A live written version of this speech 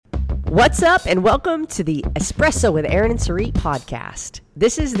What's up, and welcome to the Espresso with Aaron and Sarit podcast.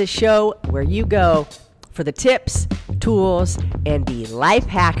 This is the show where you go for the tips, tools, and the life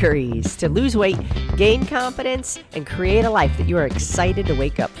hackeries to lose weight, gain confidence, and create a life that you are excited to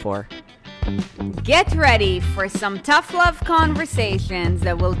wake up for. Get ready for some tough love conversations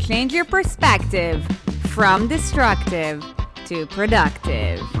that will change your perspective from destructive to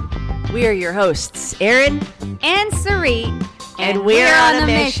productive. We are your hosts, Aaron and Sarit. And we're on a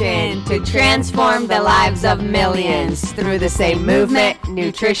mission to transform the lives of millions through the same movement,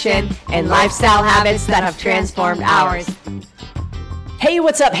 nutrition, and lifestyle habits that have transformed ours. Hey,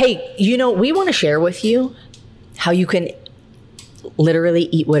 what's up? Hey, we want to share with you how you can literally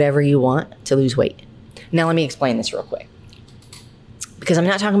eat whatever you want to lose weight. Now, let me explain this real quick, because I'm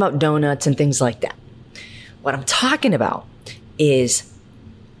not talking about donuts and things like that. What I'm talking about is,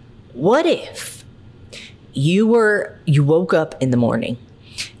 what if you woke up in the morning,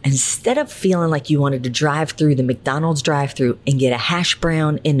 instead of feeling like you wanted to drive through the McDonald's drive-thru and get a hash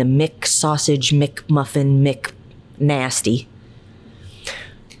brown in a Mick sausage, Mick muffin, Mick nasty,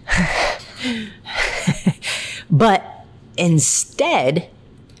 but instead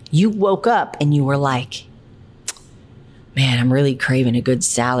you woke up and you were like, man, I'm really craving a good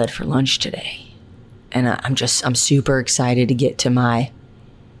salad for lunch today. And I'm super excited to get to my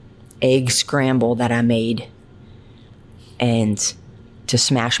egg scramble that I made and to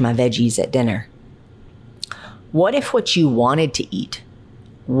smash my veggies at dinner. What if what you wanted to eat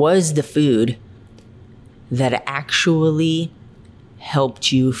was the food that actually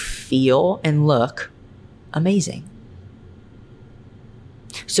helped you feel and look amazing?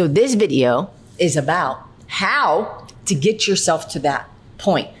 So this video is about how to get yourself to that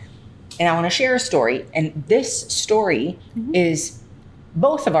point. And I want to share a story. And this story is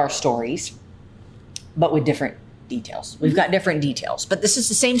both of our stories, but with different details. We've got different details, but this is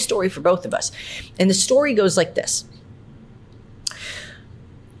the same story for both of us. And the story goes like this.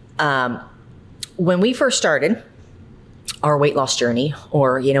 When we first started our weight loss journey,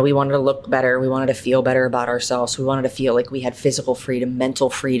 or, we wanted to look better, we wanted to feel better about ourselves, we wanted to feel like we had physical freedom, mental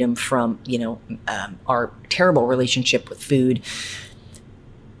freedom from, our terrible relationship with food.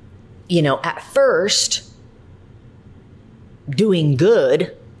 At first, doing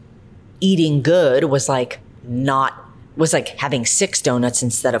good, eating good was like having 6 donuts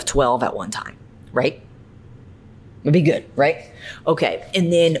instead of 12 at one time, right? It'd be good, right? Okay.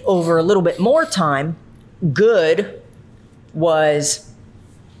 And then over a little bit more time, good was,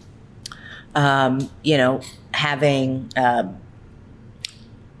 having a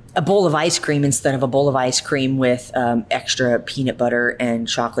bowl of ice cream instead of a bowl of ice cream with extra peanut butter and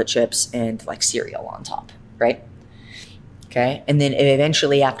chocolate chips and like cereal on top, right? Okay. And then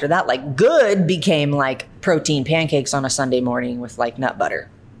eventually after that, like good became like protein pancakes on a Sunday morning with like nut butter.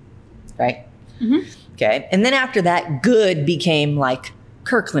 Right. Mm-hmm. Okay. And then after that, good became like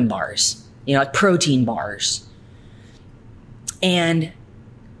Kirkland bars, like protein bars. And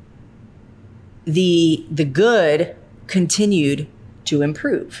the good continued to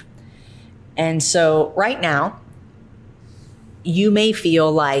improve. And so right now, you may feel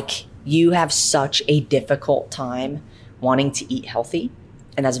like you have such a difficult time wanting to eat healthy,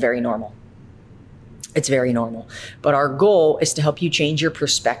 and that's very normal. It's very normal. But our goal is to help you change your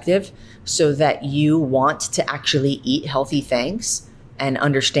perspective so that you want to actually eat healthy things and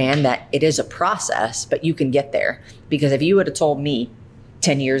understand that it is a process, but you can get there. Because if you would have told me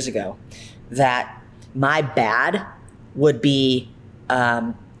 10 years ago that my bad would be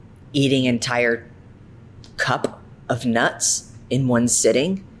eating an entire cup of nuts in one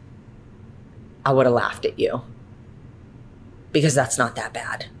sitting, I would have laughed at you. Because that's not that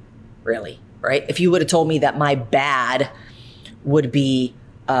bad, really, right? If you would have told me that my bad would be,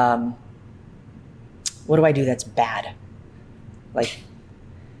 what do I do that's bad? Like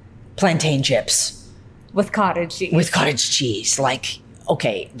plantain chips. With cottage cheese. With cottage cheese. Like,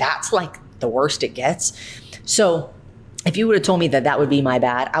 okay, that's like the worst it gets. So if you would have told me that would be my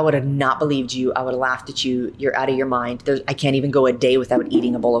bad, I would have not believed you. I would have laughed at you. You're out of your mind. I can't even go a day without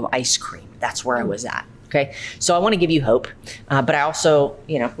eating a bowl of ice cream. That's where I was at. Okay. So I want to give you hope, but I also,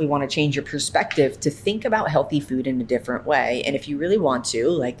 we want to change your perspective to think about healthy food in a different way. And if you really want to,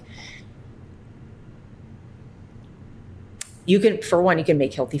 like, you can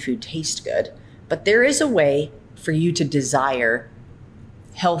make healthy food taste good, but there is a way for you to desire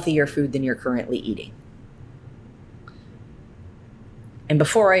healthier food than you're currently eating. And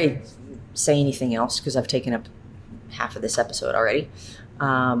before I say anything else, because I've taken up half of this episode already,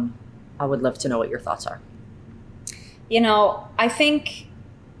 I would love to know what your thoughts are. I think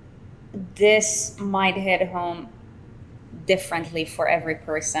this might hit home differently for every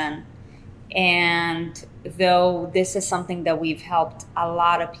person. And though this is something that we've helped a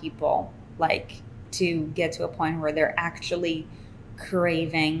lot of people like to get to a point where they're actually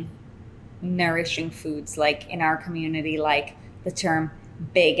craving nourishing foods, like in our community, like the term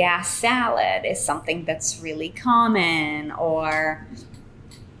big ass salad is something that's really common, or,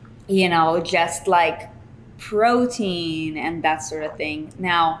 you know, just like protein and that sort of thing.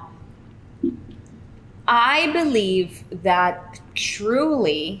 Now, I believe that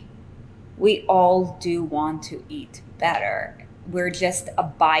truly we all do want to eat better. We're just a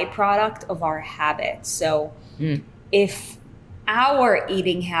byproduct of our habits. So if our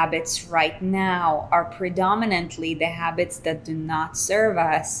eating habits right now are predominantly the habits that do not serve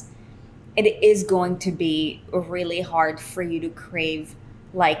us, it is going to be really hard for you to crave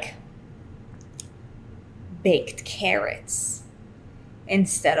like baked carrots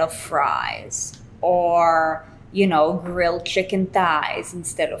instead of fries, or, you know, grilled chicken thighs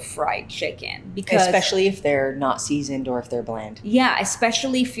instead of fried chicken. Because especially if they're not seasoned or if they're bland. Yeah,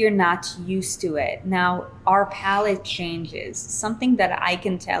 especially if you're not used to it. Now, our palate changes. Something that I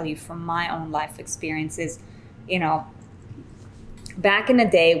can tell you from my own life experiences, you know, back in the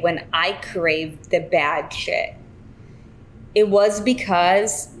day when I craved the bad shit, it was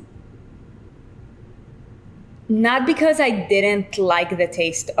not because I didn't like the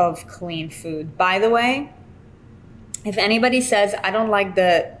taste of clean food. By the way, if anybody says, I don't like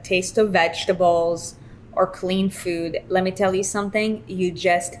the taste of vegetables or clean food, let me tell you something. You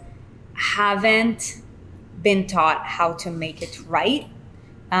just haven't been taught how to make it right.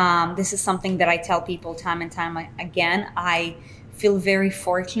 This is something that I tell people time and time again. I feel very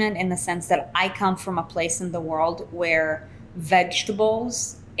fortunate in the sense that I come from a place in the world where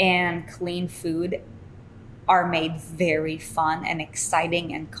vegetables and clean food are made very fun and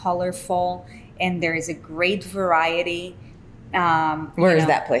exciting and colorful, and there is a great variety. Where is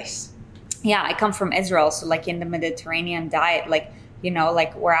that place? Yeah, I come from Israel, so like in the Mediterranean diet, like, you know,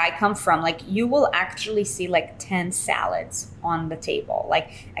 like where I come from, like you will actually see like 10 salads on the table,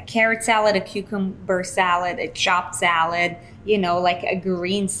 like a carrot salad, a cucumber salad, a chopped salad, you know, like a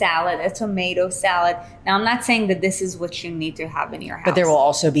green salad, a tomato salad. Now, I'm not saying that this is what you need to have in your house. But there will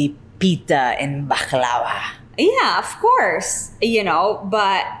also be pita and baklava. Yeah, of course, you know,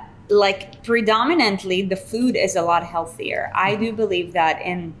 but like predominantly the food is a lot healthier. I do believe that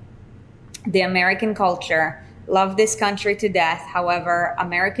in the American culture, love this country to death. However,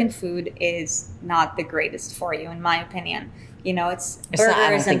 American food is not the greatest for you, in my opinion. You know, it's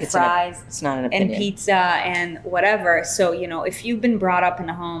burgers and fries it's not an opinion. And pizza and whatever. So, you know, if you've been brought up in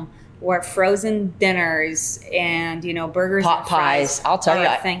a home where frozen dinners and, you know, burgers pot and fries, pies, I'll tell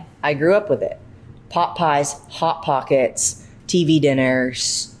you, I grew up with it. Pot pies, Hot Pockets, TV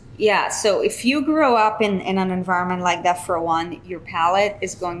dinners. Yeah, so if you grow up in an environment like that, for one, your palate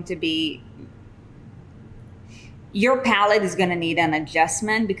is going to need an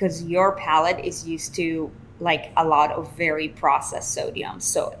adjustment, because your palate is used to like a lot of very processed sodium.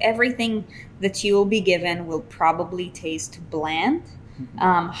 So everything that you will be given will probably taste bland.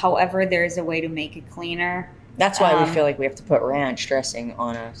 However, there is a way to make it cleaner. That's why we feel like we have to put ranch dressing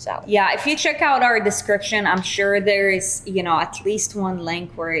on a salad. Yeah, if you check out our description, I'm sure there is, you know, at least one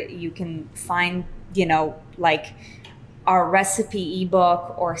link where you can find, you know, like our recipe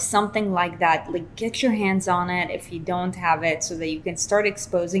ebook or something like that. Like, get your hands on it if you don't have it, so that you can start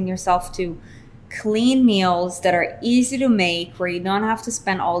exposing yourself to clean meals that are easy to make, where you don't have to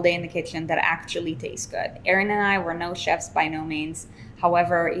spend all day in the kitchen, that actually taste good. Erin and I were no chefs by no means.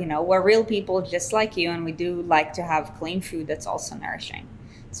 However, you know, we're real people just like you, and we do like to have clean food that's also nourishing.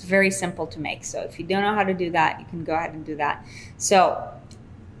 It's very simple to make. So if you don't know how to do that, you can go ahead and do that. So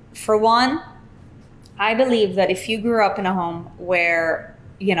for one, I believe that if you grew up in a home where,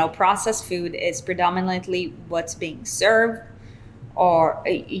 you know, processed food is predominantly what's being served, or,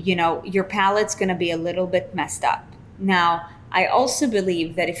 you know, your palate's going to be a little bit messed up. Now, I also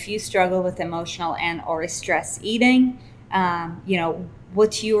believe that if you struggle with emotional and or stress eating, you know,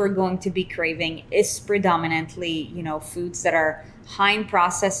 what you are going to be craving is predominantly, you know, foods that are high in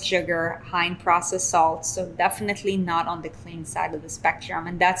processed sugar, high in processed salt. So definitely not on the clean side of the spectrum.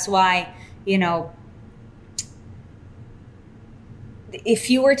 And that's why, you know, if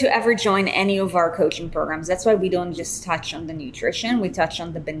you were to ever join any of our coaching programs, that's why we don't just touch on the nutrition, we touch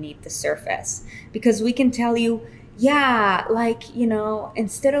on the beneath the surface. Because we can tell you, yeah, like, you know,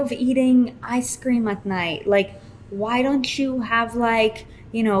 instead of eating ice cream at night, like, why don't you have like,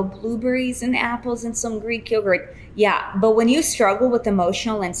 you know, blueberries and apples and some Greek yogurt? Yeah, but when you struggle with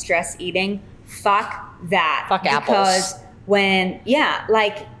emotional and stress eating, fuck that. Fuck apples. Because when, yeah,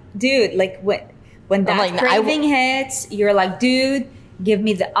 like, dude, like when that craving hits, you're like, dude, Give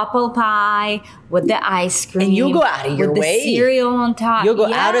me the apple pie with the ice cream. And you'll go out of your with way. The cereal on top. You'll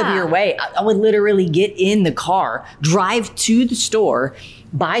go out of your way. I would literally get in the car, drive to the store,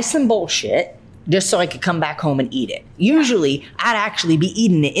 buy some bullshit just so I could come back home and eat it. Usually, I'd actually be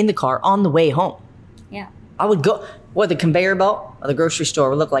eating it in the car on the way home. Yeah. I would go, the conveyor belt of the grocery store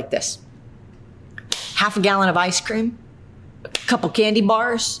would look like this. Half a gallon of ice cream, a couple candy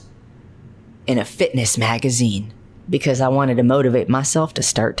bars, and a fitness magazine because I wanted to motivate myself to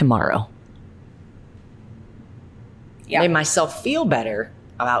start tomorrow. Yeah. Made myself feel better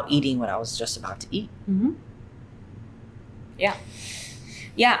about eating what I was just about to eat. Mm-hmm. Yeah.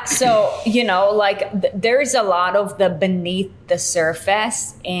 Yeah. So, there's a lot of the beneath the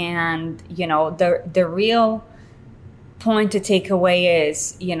surface, and, the real point to take away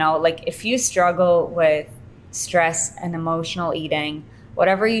is, if you struggle with stress and emotional eating,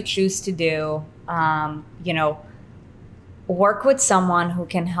 whatever you choose to do, work with someone who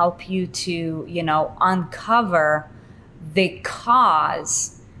can help you to, uncover the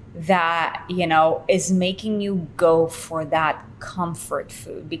cause that, is making you go for that comfort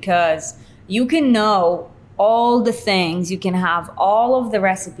food. Because you can know all the things, you can have all of the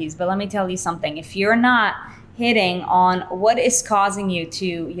recipes, but let me tell you something. If you're not hitting on what is causing you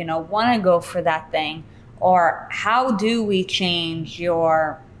to, want to go for that thing, or how do we change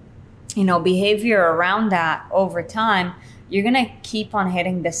your, behavior around that over time, you're going to keep on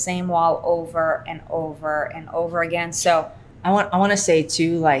hitting the same wall over and over and over again. So I want to say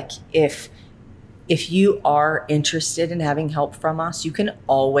too, like, if you are interested in having help from us, you can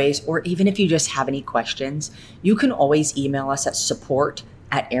always, or even if you just have any questions, you can always email us at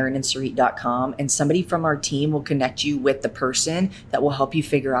support@aaronandsarit.com, and somebody from our team will connect you with the person that will help you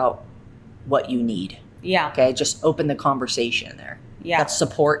figure out what you need. Yeah. Okay. Just open the conversation there. Yeah. That's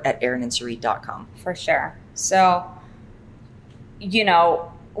support@aaronandsarit.com. For sure. So,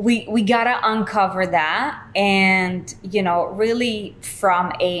 we gotta uncover that, and really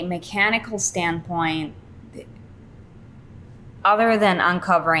from a mechanical standpoint, other than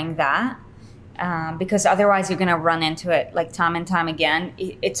uncovering that, because otherwise you're gonna run into it like time and time again.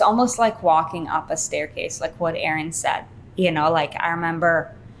 It's almost like walking up a staircase, like what Aaron said. I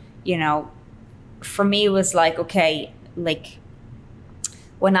remember, for me it was like, okay, like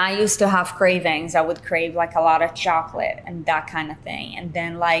when I used to have cravings, I would crave like a lot of chocolate and that kind of thing. And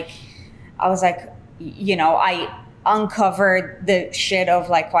then I was like, I uncovered the shit of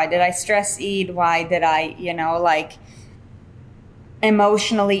like, why did I stress eat? Why did I,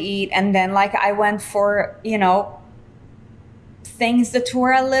 emotionally eat? And then I went for, things that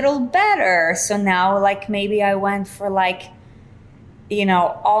were a little better. So now maybe I went for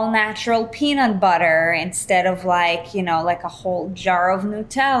all natural peanut butter instead of a whole jar of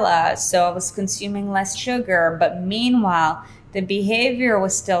Nutella. So I was consuming less sugar, but meanwhile, the behavior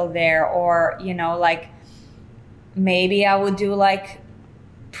was still there. Or, maybe I would do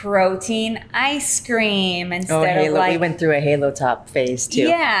protein ice cream instead of we went through a Halo Top phase too.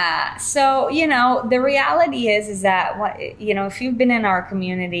 Yeah. So, the reality is that, if you've been in our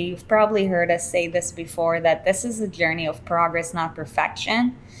community, you've probably heard us say this before, that this is a journey of progress, not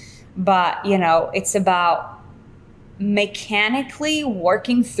perfection. But, it's about mechanically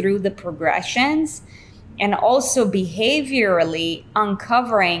working through the progressions and also behaviorally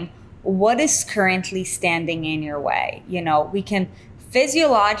uncovering what is currently standing in your way. We can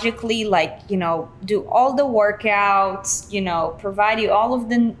physiologically, do all the workouts, provide you all of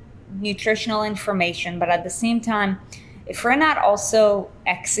the nutritional information. But at the same time, if we're not also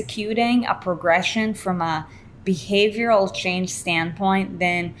executing a progression from a behavioral change standpoint,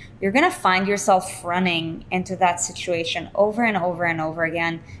 then you're going to find yourself running into that situation over and over and over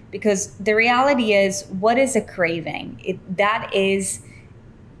again. Because the reality is, what is a craving? That is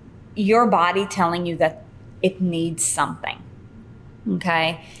your body telling you that it needs something.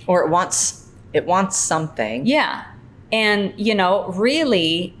 Okay. Or it wants something. Yeah. And,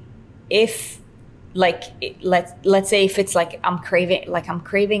 really, if let's say if it's I'm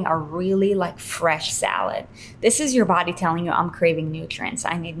craving a really fresh salad. This is your body telling you, I'm craving nutrients.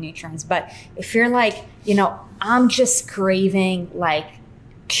 I need nutrients. But if you're I'm just craving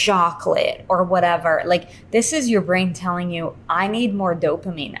chocolate or whatever, this is your brain telling you, I need more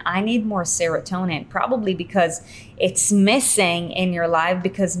dopamine, I need more serotonin, probably because it's missing in your life,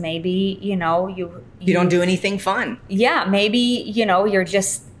 because maybe you don't do anything fun. Yeah, maybe you're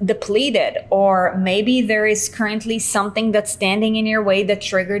just depleted, or maybe there is currently something that's standing in your way that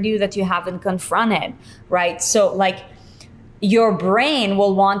triggered you that you haven't confronted, right? So your brain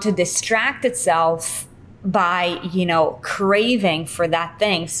will want to distract itself by craving for that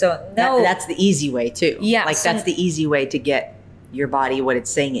thing. So that's the easy way too. Yeah, that's the easy way to get your body what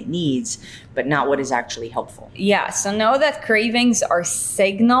it's saying it needs, but not what is actually helpful. Yeah. So know that cravings are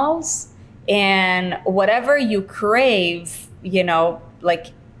signals, and whatever you crave, like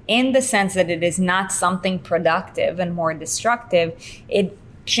in the sense that it is not something productive and more destructive,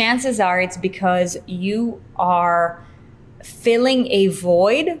 chances are it's because you are filling a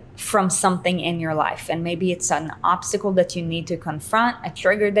void from something in your life. And maybe it's an obstacle that you need to confront, a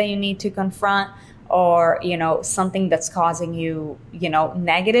trigger that you need to confront, or, something that's causing you,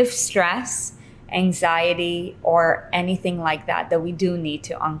 negative stress, anxiety, or anything like that we do need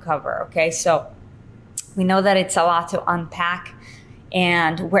to uncover. Okay. So we know that it's a lot to unpack,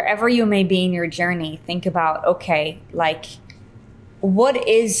 and wherever you may be in your journey, think about, okay, like, what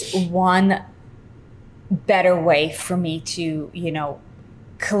is one better way for me to,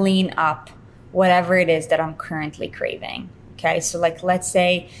 clean up whatever it is that I'm currently craving? Okay. So like, let's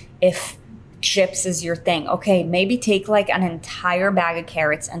say if chips is your thing, okay, maybe take like an entire bag of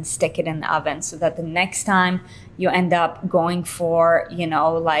carrots and stick it in the oven, so that the next time you end up going for,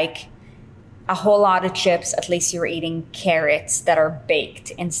 like a whole lot of chips, at least you're eating carrots that are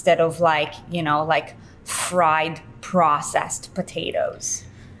baked instead of like, like fried processed potatoes.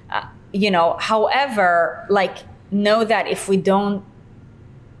 However, like, know that if we don't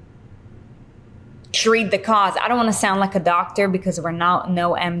treat the cause, I don't want to sound like a doctor because we're not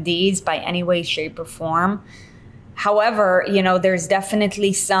no MDs by any way, shape, or form. However, there's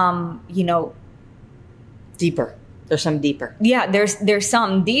definitely some, deeper. There's some deeper. Yeah, there's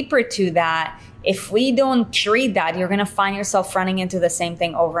something deeper to that. If we don't treat that, you're going to find yourself running into the same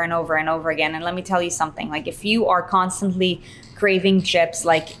thing over and over and over again. And let me tell you something, like if you are constantly craving chips,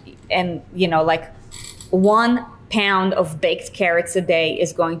 like, and like 1 pound of baked carrots a day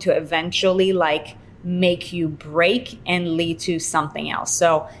is going to eventually like make you break and lead to something else.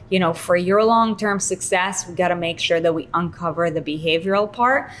 So, for your long-term success, we got to make sure that we uncover the behavioral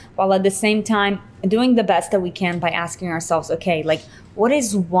part, while at the same time doing the best that we can by asking ourselves, okay, like, what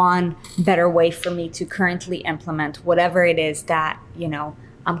is one better way for me to currently implement whatever it is that,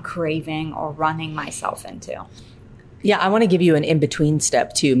 I'm craving or running myself into? Yeah, I want to give you an in-between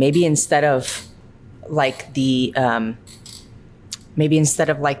step too. Maybe instead of like the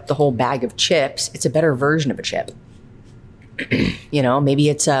whole bag of chips, it's a better version of a chip. Maybe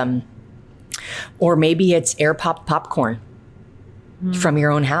it's or maybe it's air popped popcorn from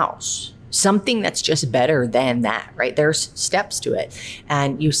your own house. Something that's just better than that, right? There's steps to it.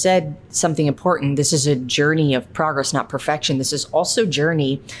 And you said something important. This is a journey of progress, not perfection. This is also a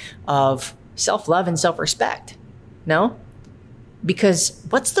journey of self-love and self-respect. No? Because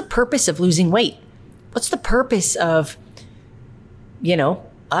what's the purpose of losing weight? What's the purpose of,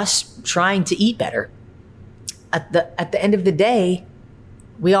 us trying to eat better? At the end of the day,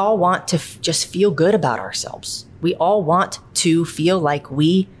 we all want to just feel good about ourselves. We all want to feel like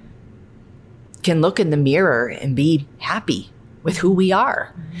we can look in the mirror and be happy with who we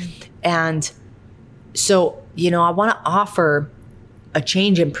are. Mm-hmm. And so, I want to offer a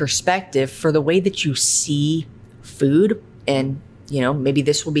change in perspective for the way that you see food. And, maybe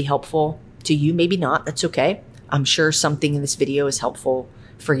this will be helpful to you, maybe not. That's okay. I'm sure something in this video is helpful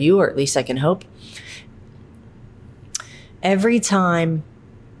for you, or at least I can hope. Every time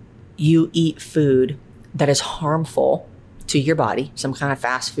you eat food that is harmful to your body, some kind of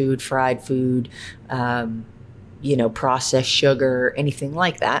fast food, fried food, processed sugar, anything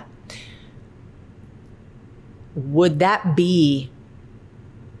like that, would that be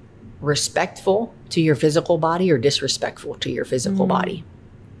respectful to your physical body or disrespectful to your physical body?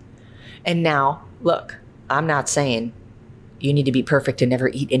 And now, look, I'm not saying you need to be perfect and never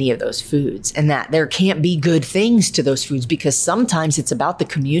eat any of those foods, and that there can't be good things to those foods, because sometimes it's about the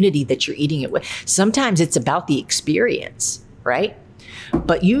community that you're eating it with. Sometimes it's about the experience, right?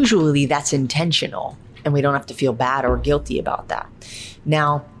 But usually that's intentional, and we don't have to feel bad or guilty about that.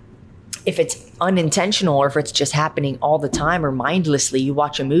 Now, if it's unintentional, or if it's just happening all the time or mindlessly, you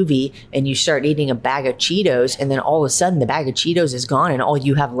watch a movie and you start eating a bag of Cheetos, and then all of a sudden the bag of Cheetos is gone and all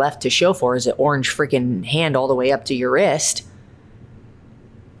you have left to show for is an orange freaking hand all the way up to your wrist.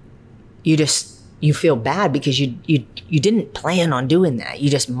 You feel bad because you didn't plan on doing that. You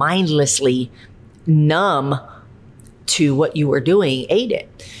just mindlessly, numb to what you were doing, ate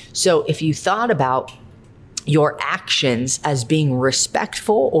it. So if you thought about your actions as being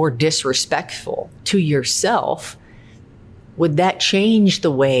respectful or disrespectful to yourself, would that change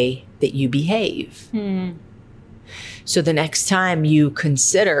the way that you behave? So the next time you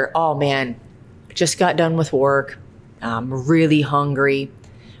consider, oh man, just got done with work, I'm really hungry,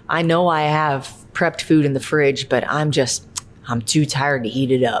 I know I have prepped food in the fridge, but I'm too tired to heat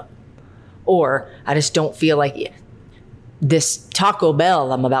it up, or I just don't feel like it. this Taco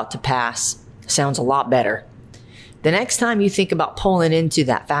Bell I'm about to pass sounds a lot better. The next time you think about pulling into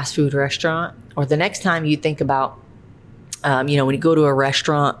that fast food restaurant, or the next time you think about, when you go to a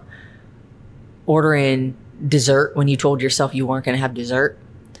restaurant, ordering dessert when you told yourself you weren't going to have dessert,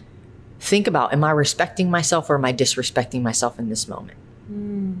 think about, am I respecting myself or am I disrespecting myself in this moment?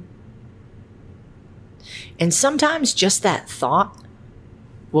 And sometimes just that thought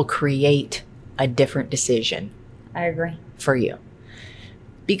will create a different decision. I agree. For you.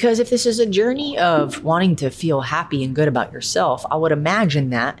 Because if this is a journey of wanting to feel happy and good about yourself, I would imagine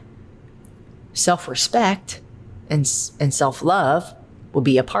that self-respect and self-love will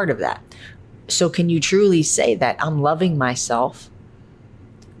be a part of that. So can you truly say that I'm loving myself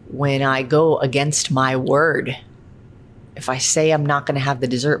when I go against my word? If I say I'm not going to have the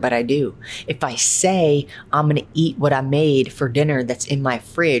dessert, but I do. If I say I'm going to eat what I made for dinner that's in my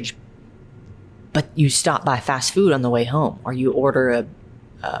fridge, but you stop by fast food on the way home, or you order a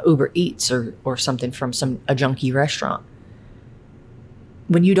Uber Eats or something from a junky restaurant.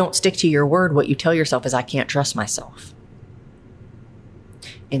 When you don't stick to your word, what you tell yourself is, I can't trust myself.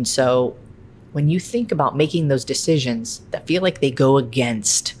 And so when you think about making those decisions that feel like they go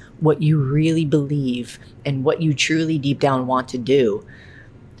against what you really believe and what you truly deep down want to do,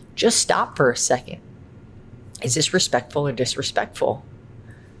 just stop for a second. Is this respectful or disrespectful?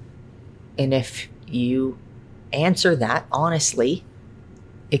 And if you answer that honestly,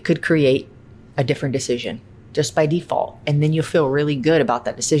 it could create a different decision just by default. And then you'll feel really good about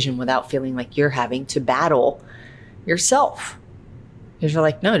that decision without feeling like you're having to battle yourself. Because you're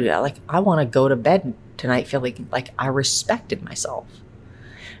like, no, dude, I want to go to bed tonight feeling like I respected myself.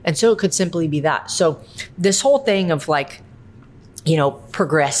 And so it could simply be that. So this whole thing of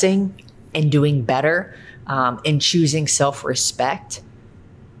progressing and doing better and choosing self-respect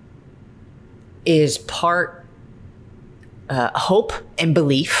is part hope and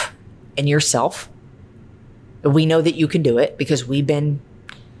belief in yourself. We know that you can do it because we've been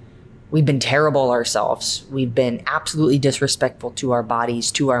terrible ourselves. We've been absolutely disrespectful to our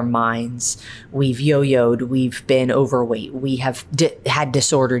bodies, to our minds. We've yo-yoed. We've been overweight. We have had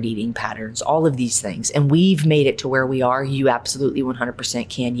disordered eating patterns, all of these things. And we've made it to where we are. You absolutely 100%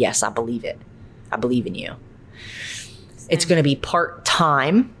 can. Yes, I believe it. I believe in you. It's going to be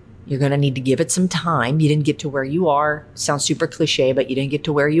part-time. You're going to need to give it some time. You didn't get to where you are. Sounds super cliche, but you didn't get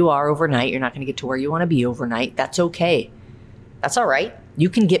to where you are overnight. You're not going to get to where you want to be overnight. That's okay. That's all right. You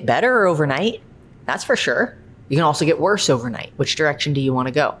can get better overnight. That's for sure. You can also get worse overnight. Which direction do you want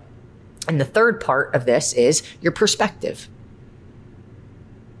to go? And the third part of this is your perspective.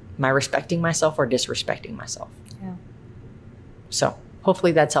 Am I respecting myself or disrespecting myself? Yeah. So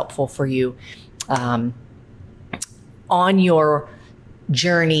hopefully that's helpful for you on your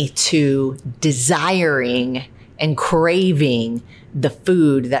journey to desiring and craving the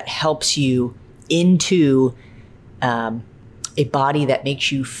food that helps you into a body that makes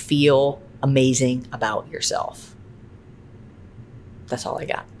you feel amazing about yourself. That's all I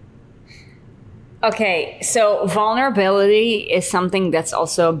got. Okay, so vulnerability is something that's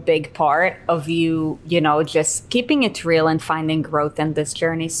also a big part of you, just keeping it real and finding growth in this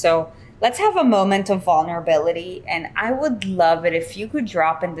journey. So let's have a moment of vulnerability. And I would love it if you could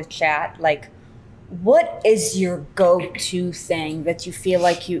drop in the chat, what is your go-to thing that you feel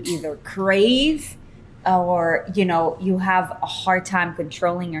like you either crave or, you have a hard time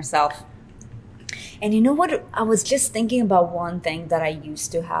controlling yourself. And you know what? I was just thinking about one thing that I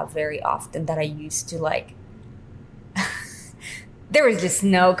used to have very often that I used to there was just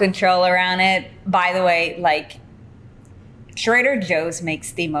no control around it. By the way, Trader Joe's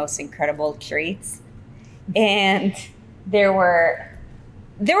makes the most incredible treats. And there were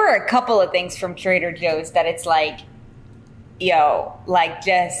a couple of things from Trader Joe's that it's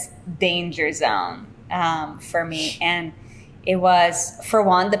just danger zone for me. And it was, for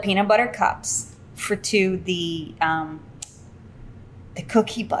one, the peanut butter cups. For two, the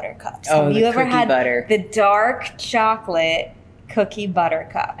cookie butter cups. Oh, have you ever had butter. The dark chocolate cookie butter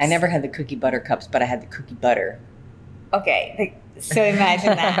cups? I never had the cookie butter cups, but I had the cookie butter. Okay, so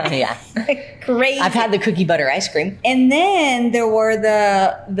imagine that. Yeah. Crazy. I've had the cookie butter ice cream. And then there were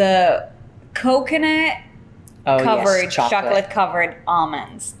the coconut covered, chocolate covered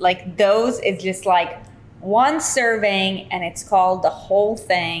almonds. Those is just one serving, and it's called the whole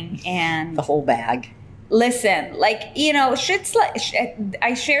thing, and the whole bag. Listen, shit's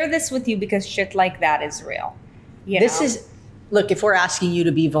I share this with you because shit like that is real. Look, if we're asking you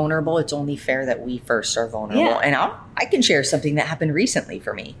to be vulnerable, it's only fair that we first are vulnerable. Yeah. And I can share something that happened recently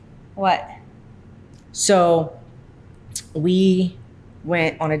for me. What? So we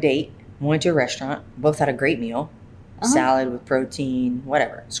went on a date, went to a restaurant, both had a great meal. salad with protein,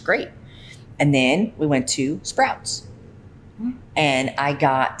 whatever. It's great. And then we went to Sprouts, and I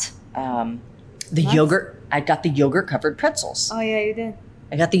got the yogurt. I got the yogurt covered pretzels. Oh yeah, you did.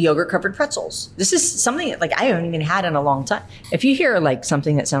 I got the yogurt covered pretzels. This is something like I haven't even had in a long time. If you hear like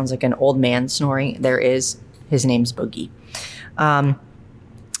something that sounds like an old man snoring, his name's Boogie.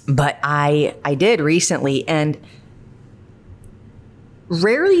 But I did recently, and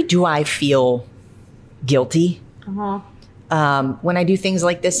rarely do I feel guilty when I do things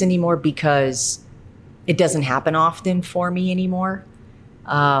like this anymore, because it doesn't happen often for me anymore.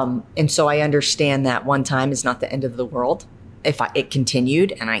 And so I understand that one time is not the end of the world. If it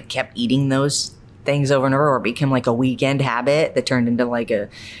continued and I kept eating those things over and over, or it became like a weekend habit that turned into like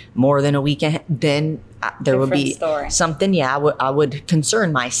more than a weekend, then there would be something, I would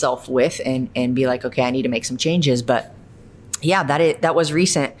concern myself with and be like, okay, I need to make some changes. But yeah, that was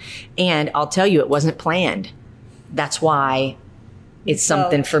recent. And I'll tell you, it wasn't planned. That's why it's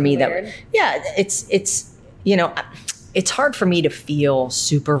something for me weird. It's hard for me to feel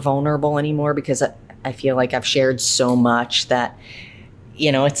super vulnerable anymore, because I feel like I've shared so much that,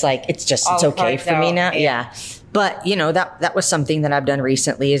 it's like, it's okay for me now. Yeah. But, that was something that I've done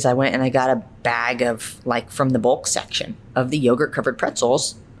recently, is I went and I got a bag of, like, from the bulk section of the yogurt covered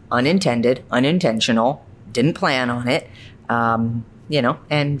pretzels, unintended, unintentional, didn't plan on it,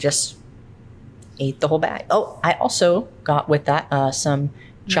 and just ate the whole bag. Oh, I also got with that some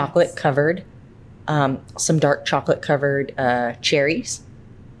chocolate covered, some dark chocolate covered cherries.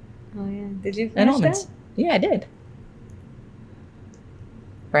 Oh yeah, did you finish that? Yeah, I did.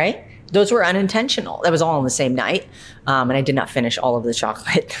 Right? Those were unintentional. That was all on the same night, and I did not finish all of the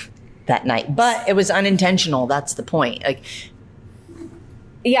chocolate that night. But it was unintentional. That's the point. Like,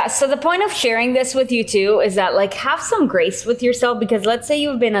 yeah. So the point of sharing this with you too is that, like, have some grace with yourself, because let's say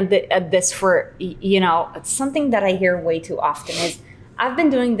you've been at this for, it's something that I hear way too often is, I've been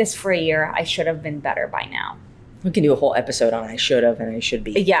doing this for a year. I should have been better by now. We can do a whole episode on I should have and I should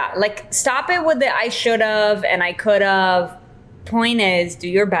be. Yeah, like, stop it with the I should have and I could have. Point is, do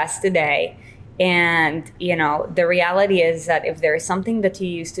your best today. And, the reality is that if there is something that you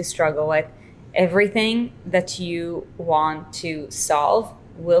used to struggle with, everything that you want to solve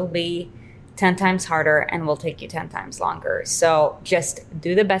will be 10 times harder and will take you 10 times longer. So just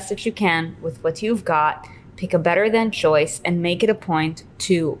do the best that you can with what you've got. Pick a better than choice and make it a point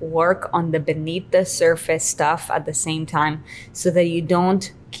to work on the beneath the surface stuff at the same time, so that you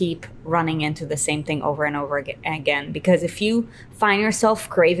don't keep running into the same thing over and over again. Because if you find yourself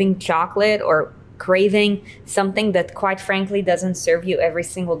craving chocolate or craving something that quite frankly doesn't serve you every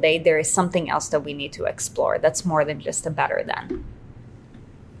single day, there is something else that we need to explore that's more than just a better than.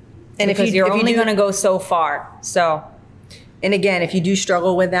 And because you're only going to go so far. So... And again, if you do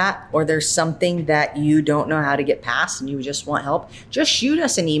struggle with that, or there's something that you don't know how to get past and you just want help, just shoot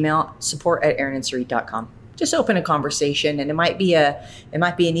us an email, support@aaronandsarit.com. Just open a conversation, and it might be an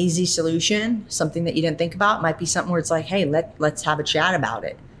easy solution, something that you didn't think about. It might be something where it's like, hey, let's have a chat about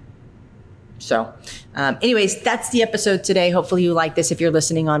it. So anyways, that's the episode today. Hopefully you like this. If you're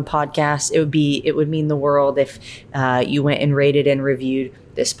listening on podcasts, it would mean the world if you went and rated and reviewed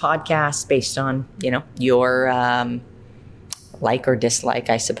this podcast based on, your like or dislike,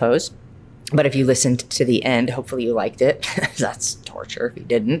 I suppose. But if you listened to the end, hopefully you liked it. That's torture if you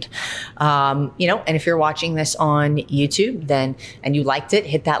didn't. And if you're watching this on YouTube and you liked it,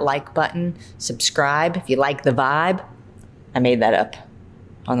 hit that like button, subscribe if you like the vibe. I made that up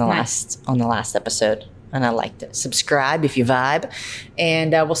on the last episode, and I liked it. Subscribe if you vibe,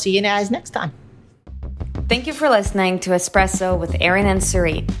 and we'll see you guys next time. Thank you for listening to Espresso with Aaron and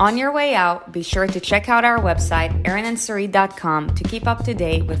Sarit. On your way out, be sure to check out our website, aaronandsarit.com, to keep up to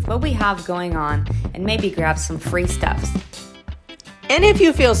date with what we have going on and maybe grab some free stuffs. And if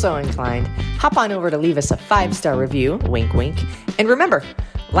you feel so inclined, hop on over to leave us a 5-star review, wink, wink. And remember,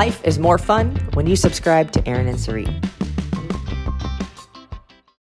 life is more fun when you subscribe to Aaron and Sarit.